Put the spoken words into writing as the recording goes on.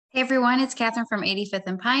Hey everyone, it's Catherine from 85th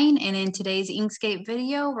and Pine, and in today's Inkscape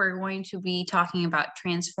video, we're going to be talking about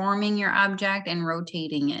transforming your object and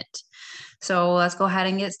rotating it. So let's go ahead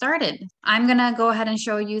and get started. I'm gonna go ahead and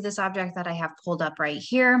show you this object that I have pulled up right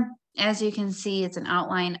here. As you can see, it's an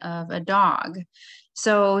outline of a dog.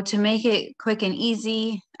 So to make it quick and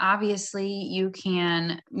easy, obviously you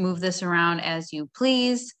can move this around as you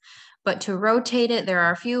please, but to rotate it, there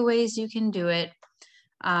are a few ways you can do it.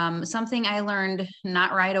 Something I learned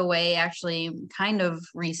not right away, actually kind of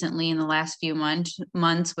recently in the last few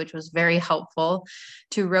months, which was very helpful.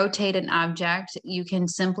 To rotate an object, you can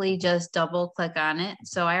simply just double click on it.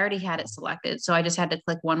 So I already had it selected. So I just had to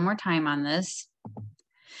click one more time on this.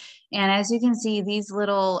 And as you can see, these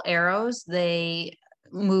little arrows, they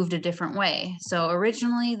moved a different way. So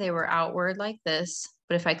originally they were outward like this,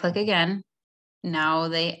 but if I click again, now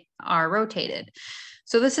they are rotated.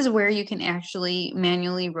 So this is where you can actually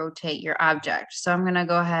manually rotate your object. So I'm going to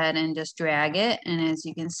go ahead and just drag it. And as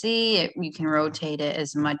you can see, you can rotate it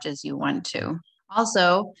as much as you want to.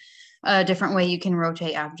 Also, a different way you can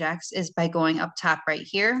rotate objects is by going up top right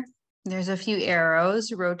here. There's a few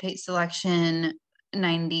arrows, rotate selection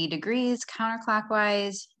 90 degrees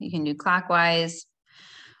counterclockwise. You can do clockwise,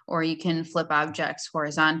 or you can flip objects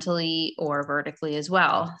horizontally or vertically as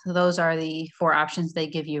well. So those are the four options they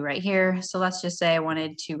give you right here. So let's just say I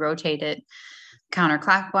wanted to rotate it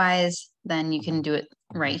counterclockwise, then you can do it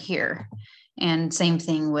right here. And same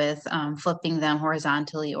thing with flipping them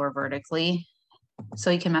horizontally or vertically. So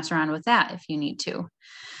you can mess around with that if you need to.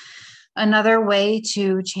 Another way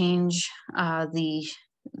to change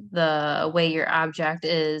the way your object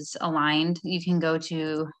is aligned, you can go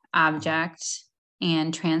to Object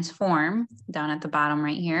and Transform down at the bottom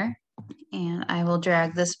right here. And I will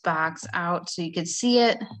drag this box out so you can see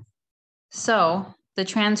it. So the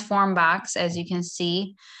Transform box, as you can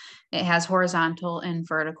see, it has horizontal and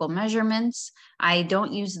vertical measurements. I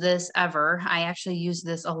don't use this ever. I actually used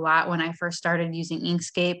this a lot when I first started using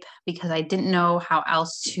Inkscape because I didn't know how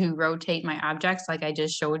else to rotate my objects like I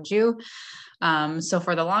just showed you. So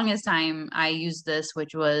for the longest time, I used this,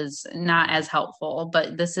 which was not as helpful,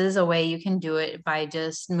 but this is a way you can do it by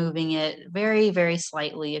just moving it very, very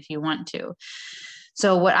slightly if you want to.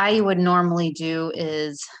 So what I would normally do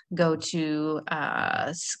is go to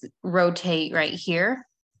rotate right here,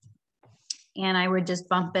 and I would just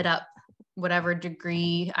bump it up whatever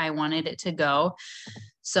degree I wanted it to go.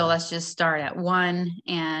 So let's just start at 1,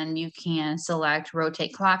 and you can select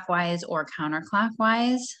rotate clockwise or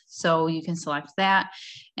counterclockwise. So you can select that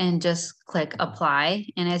and just click apply.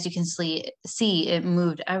 And as you can see, it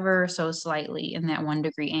moved ever so slightly in that 1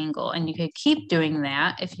 degree angle. And you could keep doing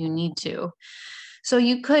that if you need to. So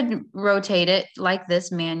you could rotate it like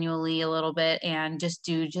this manually a little bit and just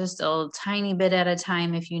do just a tiny bit at a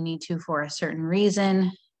time if you need to for a certain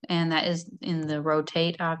reason. And that is in the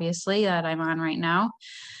rotate, obviously, that I'm on right now.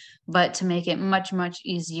 But to make it much, much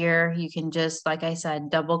easier, you can just, like I said,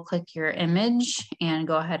 double click your image and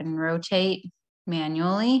go ahead and rotate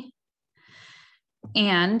manually.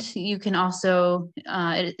 And you can also,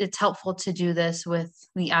 it's helpful to do this with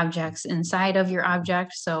the objects inside of your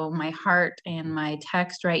object. So my heart and my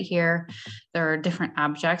text right here, there are different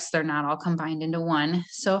objects. They're not all combined into one.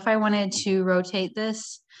 So if I wanted to rotate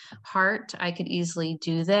this heart, I could easily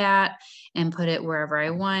do that and put it wherever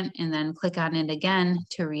I want and then click on it again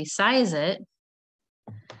to resize it.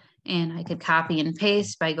 And I could copy and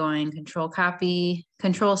paste by going Control Copy,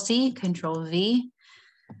 Control C, Control V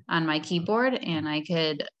on my keyboard, and I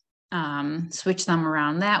could switch them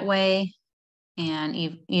around that way and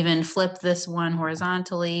even flip this one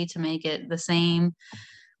horizontally to make it the same.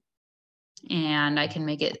 And I can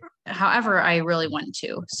make it however I really want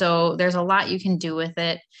to. So there's a lot you can do with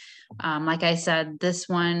it. Like I said, this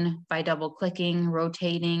one, by double clicking,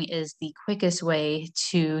 rotating is the quickest way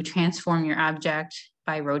to transform your object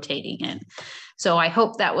by rotating it. So I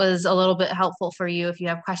hope that was a little bit helpful for you. If you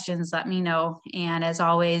have questions, let me know. And as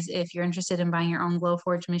always, if you're interested in buying your own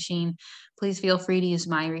Glowforge machine, please feel free to use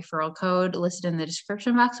my referral code listed in the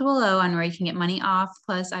description box below on where you can get money off.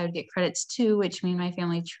 Plus, I would get credits too, which me and my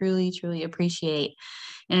family truly, truly appreciate.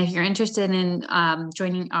 And if you're interested in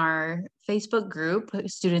joining our Facebook group,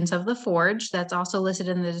 Students of the Forge, that's also listed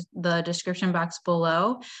in the description box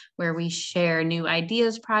below, where we share new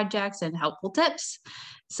ideas, projects, and helpful tips.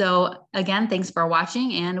 So again, thanks for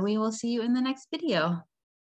watching, and we will see you in the next video.